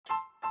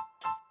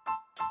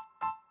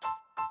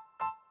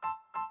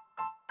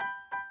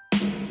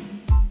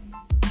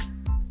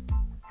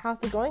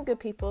How's it going,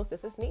 good peoples?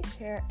 This is Niche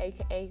here,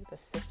 aka the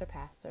Sister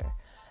Pastor.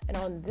 And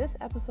on this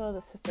episode of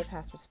the Sister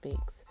Pastor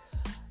Speaks,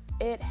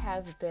 it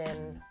has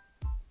been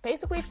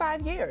basically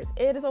 5 years.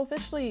 It has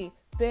officially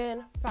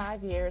been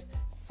 5 years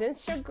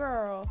since your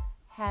girl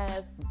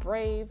has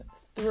braved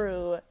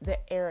through the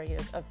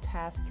areas of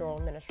pastoral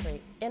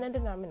ministry in a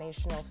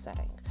denominational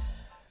setting.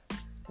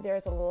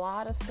 There's a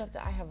lot of stuff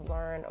that I have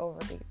learned over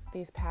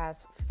these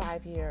past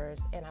 5 years,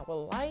 and I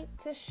would like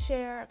to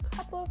share a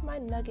couple of my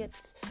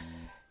nuggets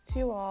to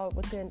you all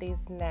within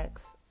these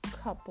next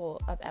couple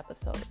of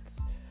episodes.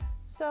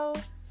 So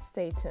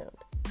stay tuned.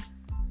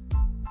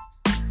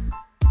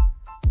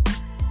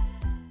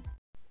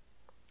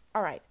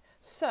 All right,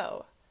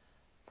 so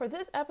for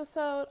this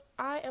episode,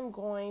 I am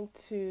going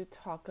to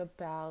talk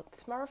about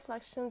my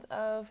reflections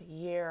of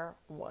year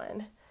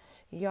one.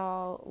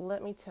 Y'all,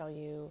 let me tell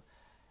you,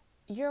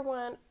 year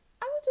one,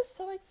 I was just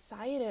so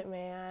excited,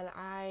 man.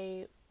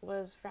 I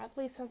was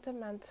radically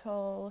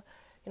sentimental.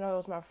 You know, it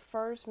was my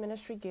first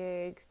ministry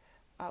gig.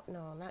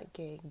 No, not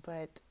gig,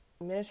 but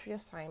ministry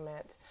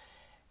assignment.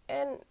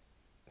 And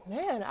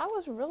man, I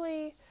was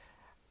really,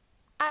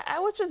 I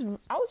was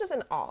just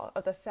in awe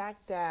of the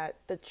fact that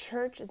the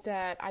church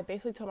that I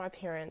basically told my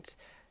parents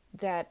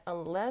that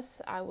unless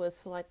I was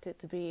selected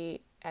to be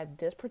at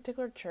this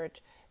particular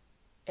church,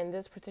 in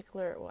this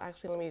particular, well,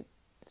 actually, let me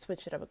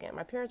switch it up again.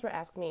 My parents were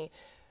asking me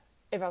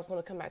if I was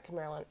going to come back to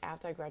Maryland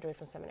after I graduated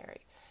from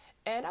seminary.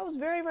 And I was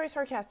very, very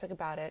sarcastic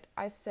about it.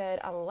 I said,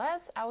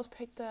 unless I was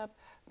picked up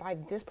by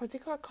this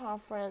particular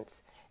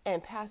conference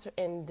and pastor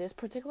in this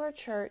particular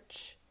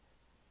church,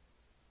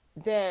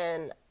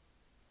 then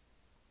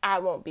I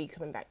won't be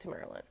coming back to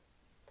Maryland.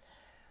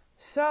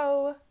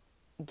 So,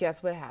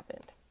 guess what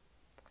happened?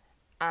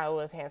 I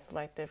was hand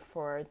selected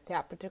for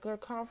that particular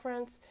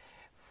conference,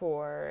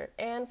 for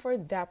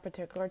that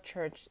particular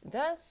church.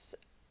 Thus,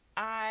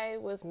 I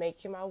was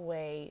making my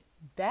way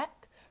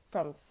back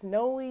from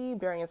snowy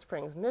Berrien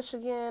Springs,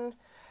 Michigan,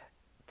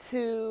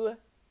 to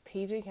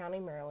PG County,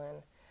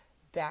 Maryland,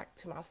 back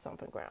to my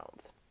stomping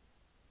grounds.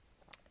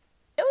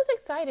 It was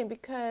exciting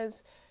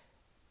because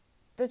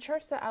the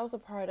church that I was a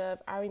part of,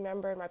 I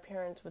remember my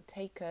parents would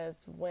take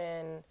us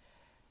when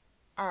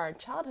our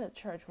childhood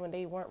church, when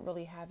they weren't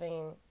really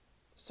having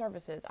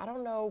services. I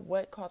don't know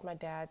what caused my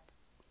dad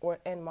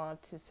and mom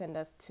to send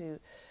us to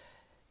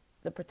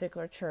the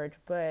particular church,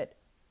 but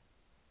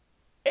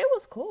it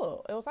was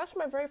cool. It was actually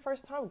my very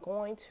first time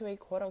going to a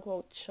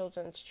quote-unquote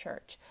children's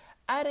church.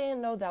 I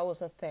didn't know that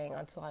was a thing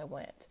until I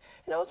went.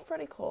 And it was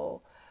pretty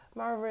cool.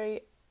 My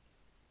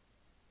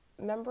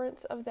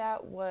remembrance of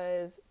that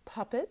was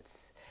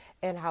puppets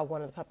and how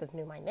one of the puppets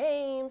knew my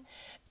name.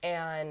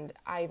 And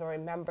I even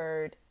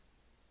remembered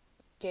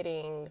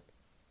getting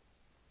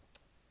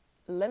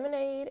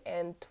lemonade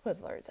and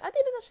Twizzlers. I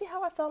think that's actually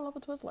how I fell in love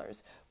with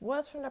Twizzlers,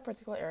 was from that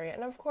particular area.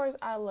 And of course,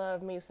 I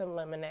love me some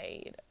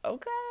lemonade.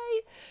 Okay?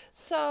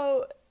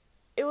 So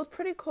it was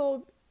pretty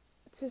cool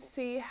to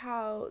see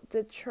how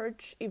the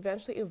church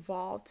eventually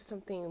evolved to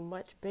something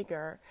much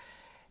bigger,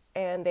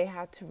 and they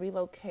had to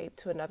relocate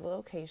to another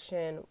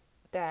location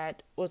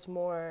that was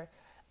more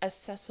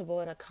accessible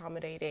and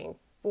accommodating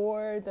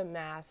for the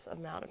mass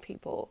amount of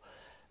people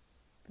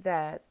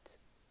that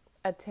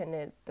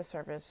attended the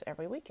service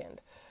every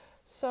weekend.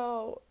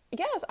 So,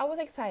 yes, I was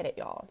excited,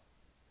 y'all.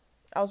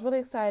 I was really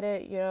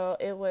excited. You know,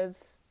 it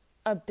was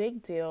a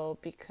big deal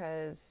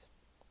because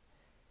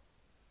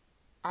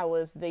I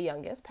was the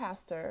youngest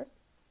pastor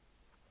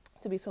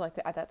to be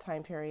selected at that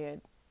time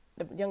period,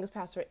 the youngest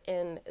pastor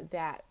in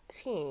that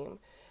team.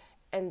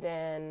 And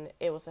then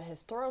it was a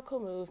historical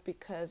move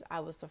because I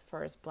was the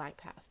first Black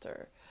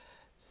pastor.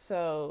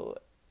 So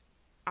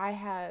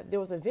there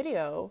was a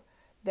video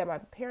that my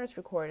parents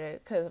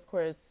recorded because, of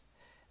course,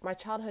 my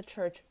childhood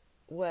church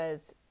was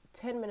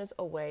 10 minutes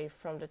away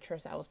from the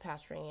church that I was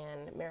pastoring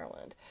in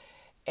Maryland.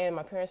 And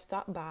my parents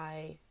stopped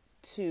by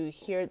to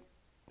hear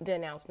the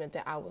announcement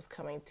that I was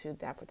coming to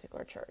that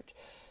particular church.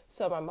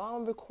 So my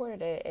mom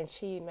recorded it, and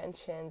she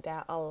mentioned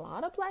that a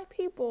lot of Black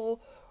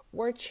people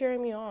were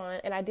cheering me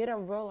on, and I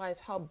didn't realize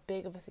how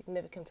big of a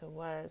significance it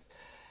was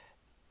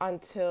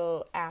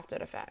until after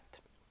the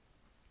fact.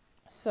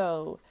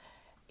 So,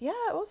 yeah,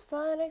 it was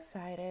fun,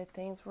 excited.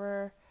 Things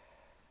were,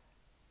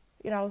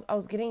 you know, I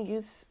was getting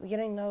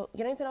to know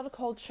the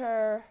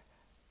culture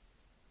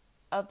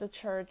of the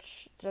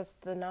church,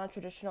 just the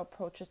non-traditional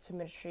approaches to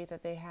ministry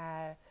that they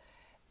had,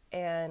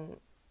 and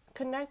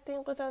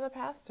connecting with other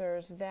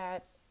pastors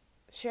that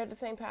shared the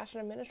same passion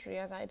of ministry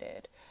as I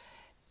did.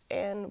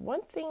 And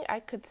one thing I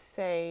could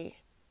say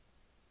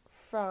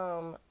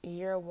from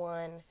year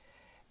one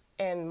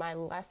and my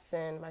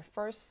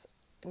first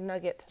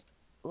nugget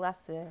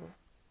lesson,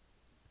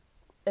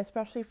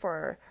 especially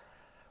for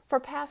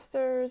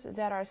pastors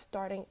that are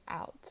starting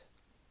out,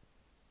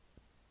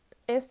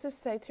 is to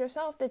say to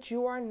yourself that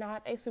you are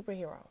not a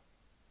superhero.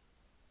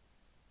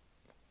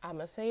 I'm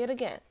going to say it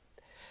again.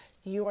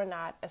 You are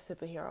not a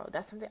superhero.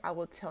 That's something I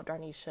will tell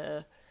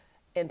Darnisha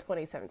in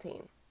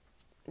 2017,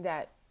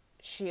 that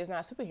she is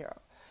not a superhero.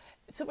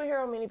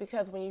 Superhero meaning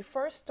because when you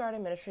first start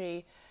in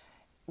ministry,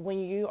 when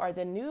you are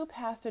the new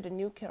pastor, the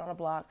new kid on the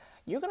block,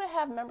 you're going to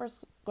have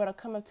members going to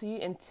come up to you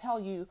and tell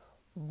you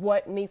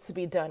what needs to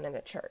be done in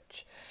the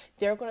church.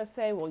 They're going to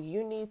say, well,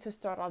 you need to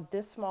start off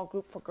this small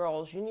group for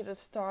girls. You need to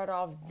start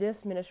off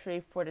this ministry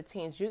for the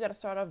teens. You got to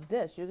start off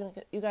this. You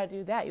got to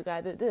do that. You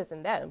got to do this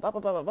and that and blah, blah,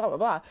 blah, blah, blah, blah,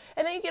 blah.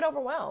 And then you get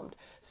overwhelmed.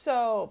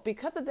 So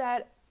because of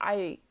that,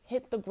 I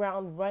hit the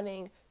ground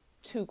running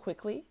too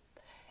quickly.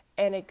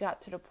 And it got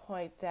to the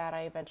point that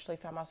I eventually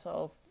found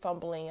myself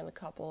fumbling in a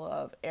couple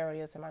of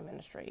areas in my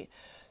ministry.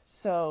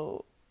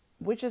 So,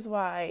 which is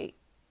why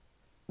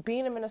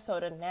being in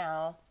Minnesota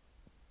now,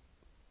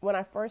 when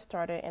I first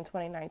started in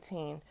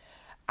 2019,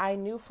 I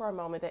knew for a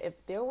moment that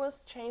if there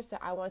was change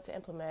that I wanted to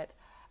implement,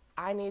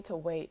 I need to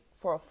wait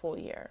for a full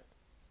year.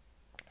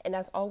 And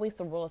that's always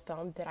the rule of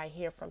thumb that I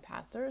hear from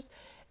pastors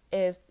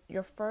is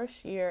your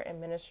first year in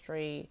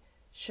ministry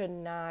should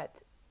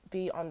not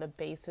be on the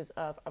basis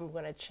of I'm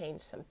going to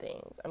change some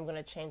things. I'm going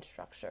to change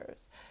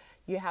structures.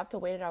 You have to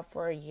wait it out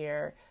for a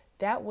year.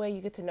 That way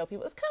you get to know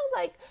people. It's kind of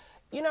like,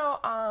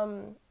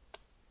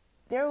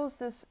 there was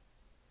this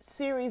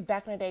series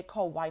back in the day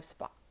called Wife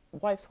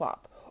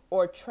Swap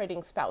or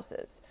Trading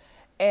Spouses.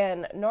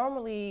 And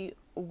normally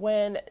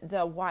when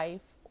the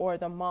wife or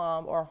the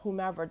mom or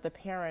whomever, the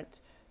parent,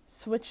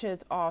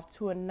 switches off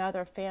to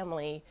another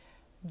family,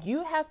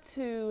 you have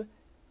to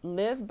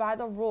live by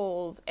the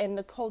rules and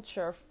the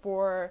culture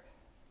for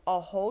a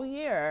whole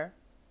year.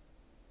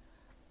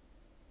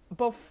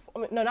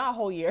 Not a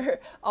whole year,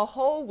 a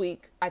whole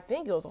week. I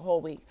think it was a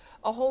whole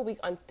week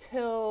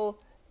until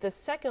the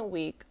second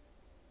week.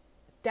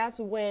 That's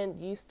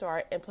when you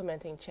start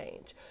implementing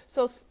change.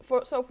 So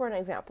for an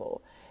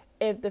example,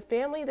 if the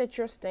family that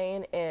you're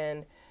staying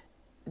in,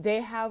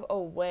 they have a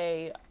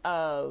way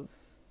of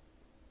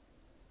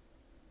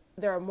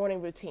their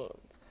morning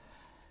routines,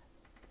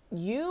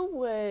 you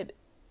would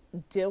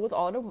deal with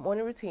all the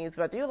morning routines,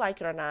 whether you like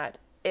it or not.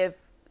 If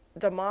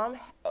the mom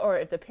or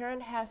if the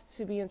parent has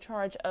to be in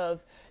charge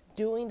of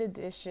doing the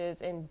dishes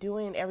and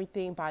doing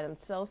everything by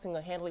themselves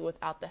single-handedly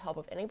without the help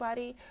of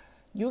anybody,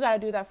 you got to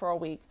do that for a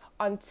week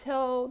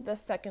until the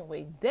second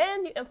week.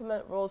 Then you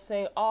implement rules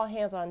saying all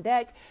hands on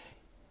deck.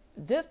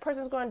 This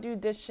person's going to do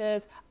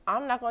dishes.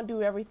 I'm not going to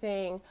do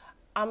everything.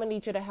 I'm going to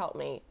need you to help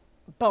me.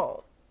 Boom.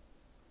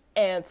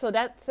 And so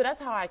that's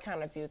how I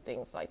kind of view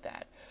things like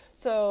that.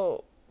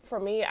 So for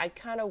me, I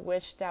kind of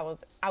wish that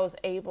I was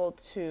able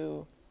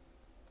to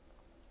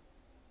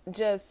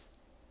just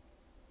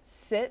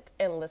sit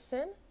and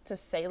listen to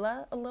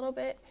Selah a little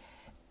bit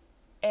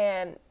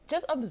and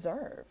just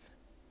observe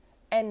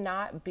and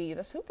not be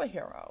the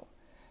superhero.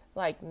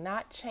 Like,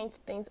 not change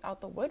things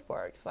out the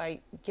woodworks.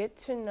 Like, get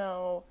to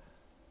know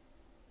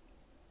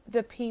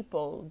the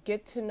people,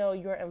 get to know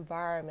your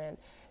environment,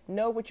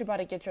 know what you're about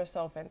to get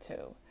yourself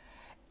into.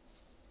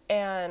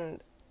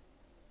 And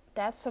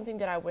that's something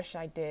that I wish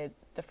I did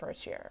the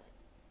first year.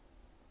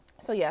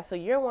 So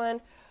year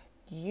one,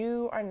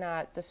 you are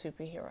not the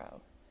superhero.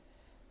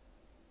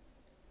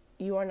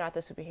 You are not the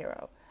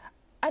superhero.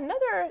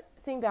 Another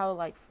thing that I would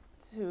like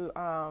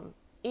to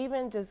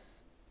even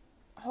just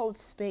hold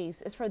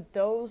space is for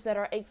those that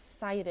are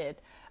excited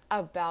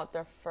about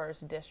their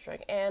first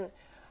district. And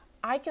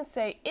I can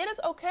say it is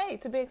okay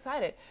to be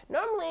excited.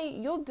 Normally,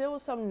 you'll deal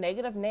with some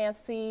negative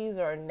Nancys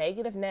or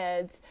negative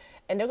Neds,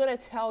 and they're going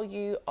to tell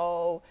you,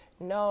 oh,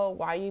 no,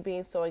 why are you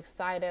being so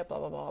excited, blah,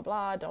 blah, blah,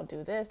 blah, don't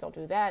do this, don't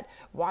do that,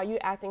 why are you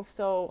acting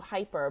so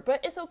hyper? But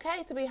it's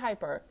okay to be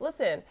hyper.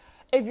 Listen,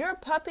 if you're a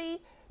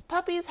puppy,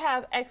 puppies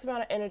have X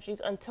amount of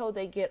energies until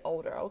they get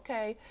older,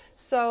 okay?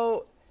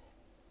 So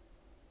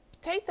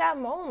take that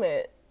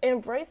moment,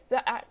 embrace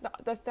the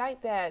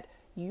fact that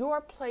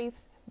you're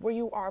placed where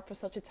you are for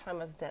such a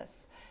time as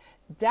this.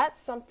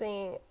 That's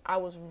something I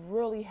was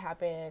really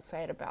happy and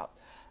excited about.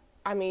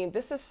 I mean,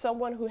 this is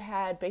someone who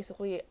had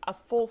basically a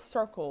full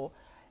circle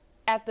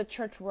at the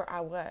church where I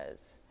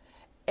was.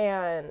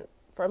 And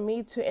for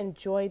me to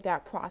enjoy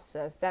that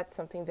process, that's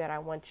something that I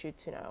want you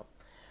to know.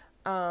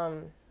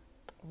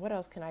 What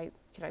else can I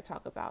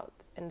talk about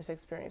in this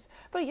experience?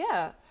 But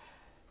yeah,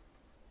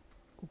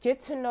 get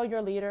to know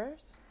your leaders.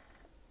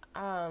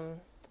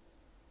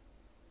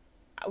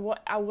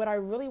 What I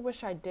really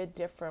wish I did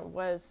different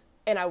was,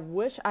 and I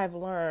wish I've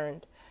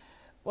learned,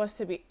 was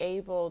to be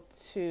able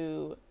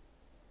to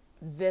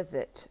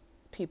visit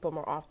people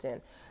more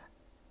often.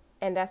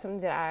 And that's something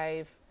that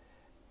I've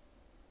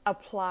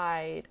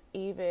applied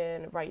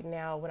even right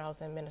now when I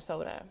was in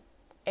Minnesota.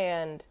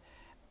 And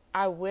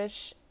I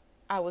wish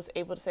I was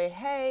able to say,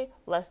 hey,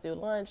 let's do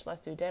lunch,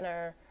 let's do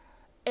dinner.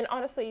 And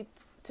honestly,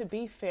 to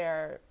be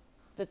fair,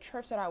 the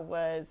church that I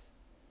was,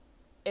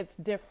 it's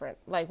different.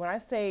 Like, when I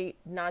say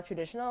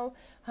non-traditional,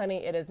 honey,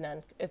 it's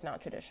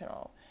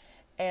non-traditional.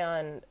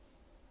 And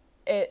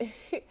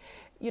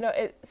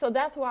so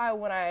that's why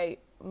when I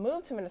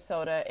moved to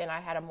Minnesota and I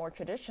had a more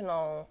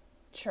traditional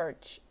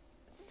church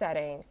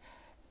setting,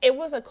 it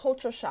was a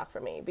cultural shock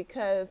for me,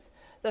 because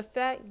the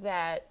fact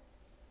that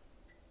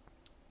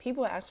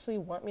people actually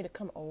want me to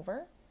come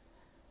over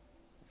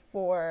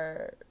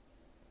for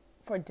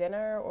for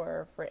dinner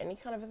or for any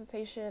kind of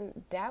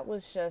visitation, that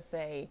was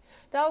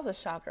a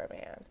shocker,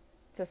 man,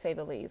 to say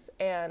the least.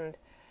 And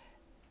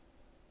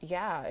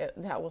yeah,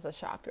 that was a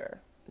shocker.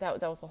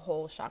 That was a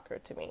whole shocker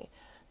to me.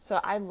 So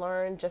I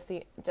learned just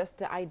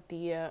the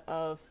idea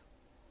of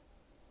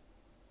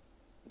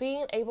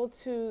being able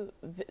to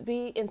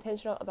be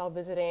intentional about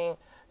visiting,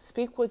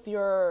 speak with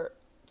your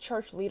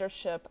church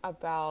leadership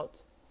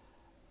about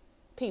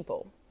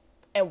people.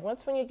 And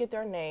once when you get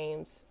their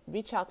names,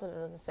 reach out to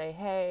them and say,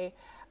 hey,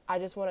 I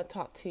just want to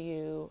talk to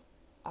you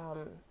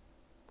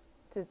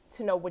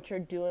to know what you're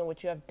doing,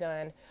 what you have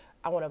done.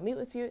 I want to meet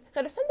with you.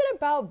 Now, there's something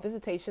about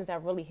visitations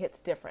that really hits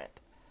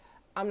different.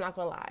 I'm not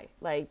going to lie.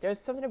 Like, there's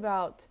something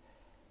about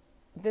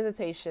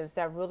visitations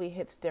that really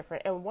hits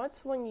different. And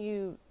once when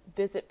you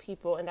visit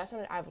people, and that's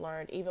something I've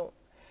learned, even,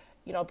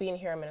 being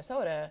here in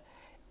Minnesota,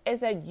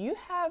 is that you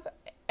have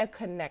a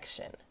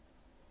connection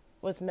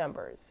with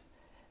members.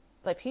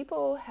 Like,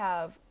 people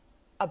have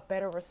a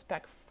better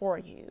respect for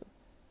you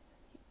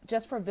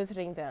just for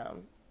visiting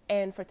them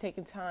and for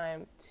taking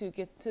time to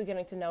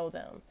getting to know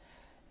them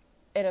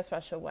in a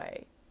special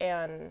way.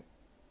 And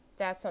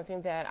that's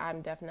something that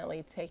I've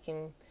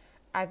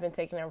been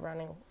taking and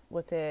running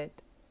with it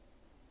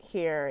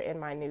here in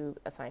my new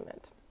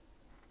assignment.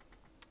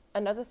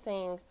 Another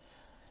thing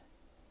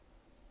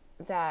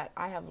that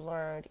I have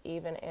learned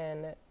even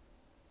in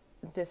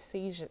this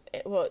season,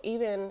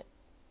 even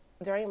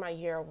during my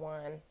year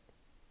one,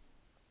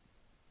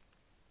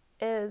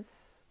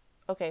 is,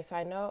 okay, so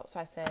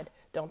I said,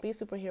 don't be a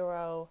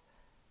superhero.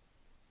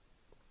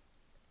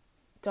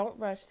 Don't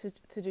rush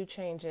to do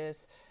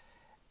changes.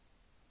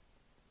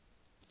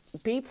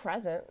 Be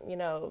present,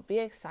 be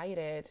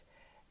excited,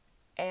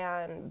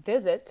 and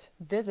visit.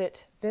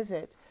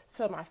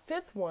 So my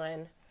fifth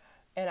one,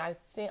 and I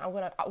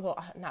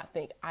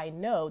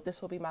know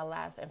this will be my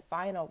last and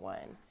final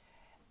one,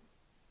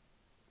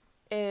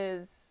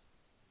 is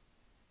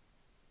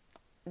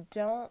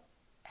don't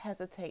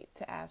hesitate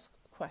to ask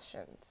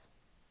questions.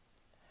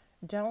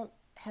 Don't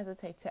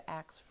hesitate to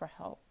ask for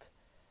help.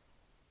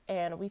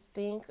 And we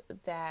think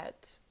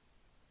that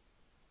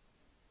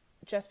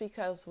just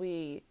because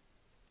we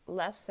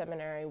left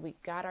seminary, we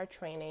got our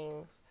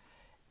trainings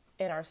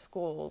in our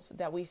schools,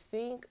 that we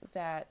think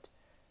that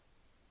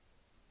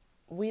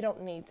we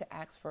don't need to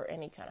ask for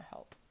any kind of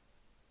help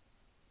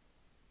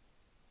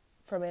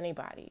from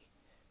anybody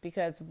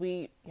because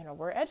we're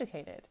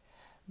educated.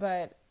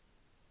 But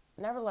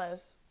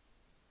nevertheless,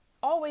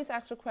 always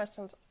ask for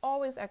questions,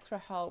 always ask for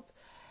help.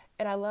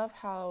 And I love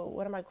how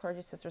one of my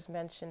clergy sisters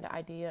mentioned the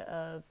idea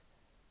of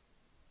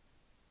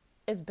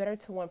it's better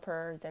to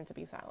whimper than to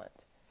be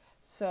silent.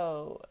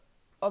 So,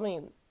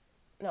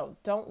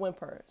 don't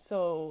whimper.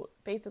 So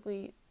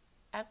basically,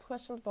 ask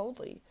questions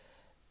boldly.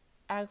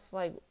 Ask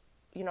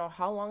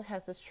how long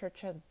has this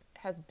church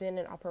has been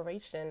in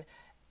operation?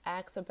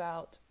 Ask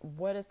about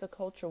what is the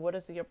culture? What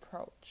is the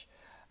approach?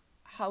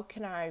 How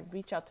can I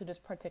reach out to this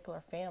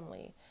particular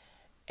family?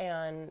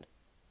 And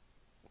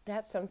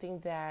that's something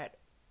that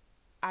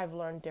I've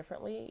learned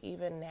differently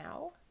even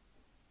now,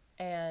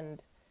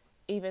 and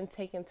even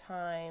taking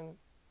time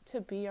to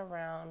be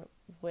around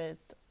with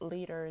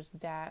leaders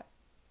that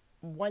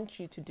want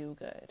you to do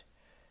good,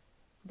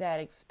 that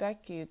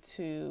expect you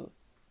to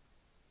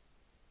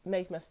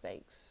make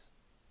mistakes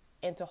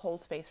and to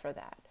hold space for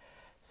that.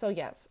 So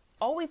yes,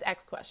 always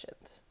ask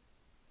questions.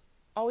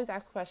 Always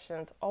ask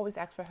questions, always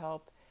ask for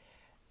help,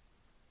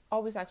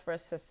 always ask for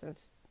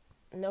assistance.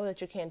 Know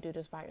that you can't do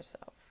this by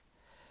yourself.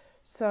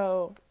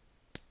 So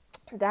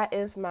that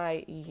is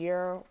my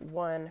year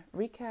one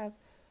recap.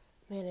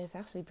 Man, it's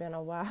actually been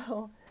a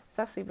while. It's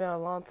actually been a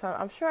long time.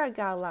 I'm sure I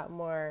got a lot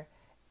more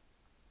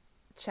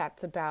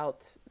chats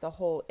about the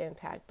whole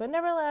impact. But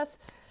nevertheless,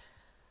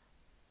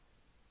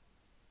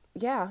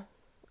 yeah,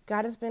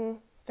 God has been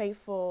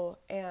faithful,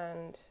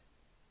 and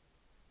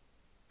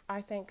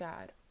I thank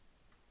God.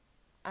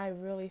 I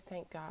really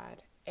thank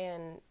God.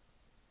 And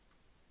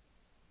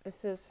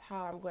this is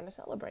how I'm going to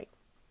celebrate,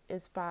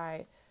 is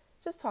by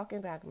just talking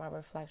back my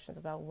reflections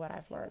about what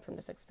I've learned from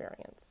this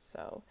experience.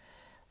 So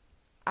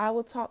I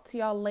will talk to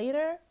y'all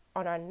later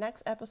on our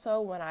next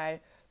episode when I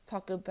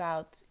talk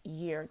about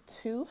year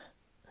 2,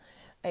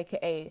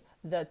 aka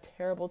the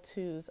terrible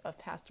twos of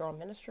pastoral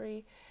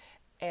ministry.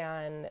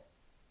 And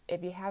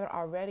if you haven't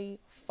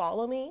already,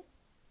 follow me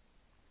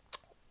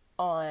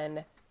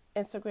on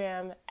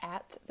Instagram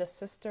at the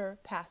Sister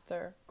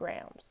Pastor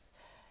Grams,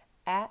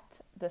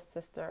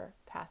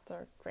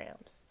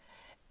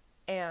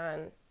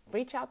 and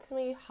reach out to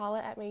me, holla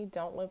at me,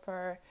 don't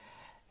whimper,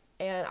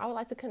 and I would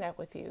like to connect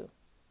with you.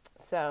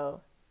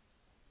 So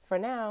for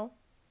now,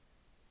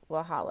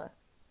 we'll holla.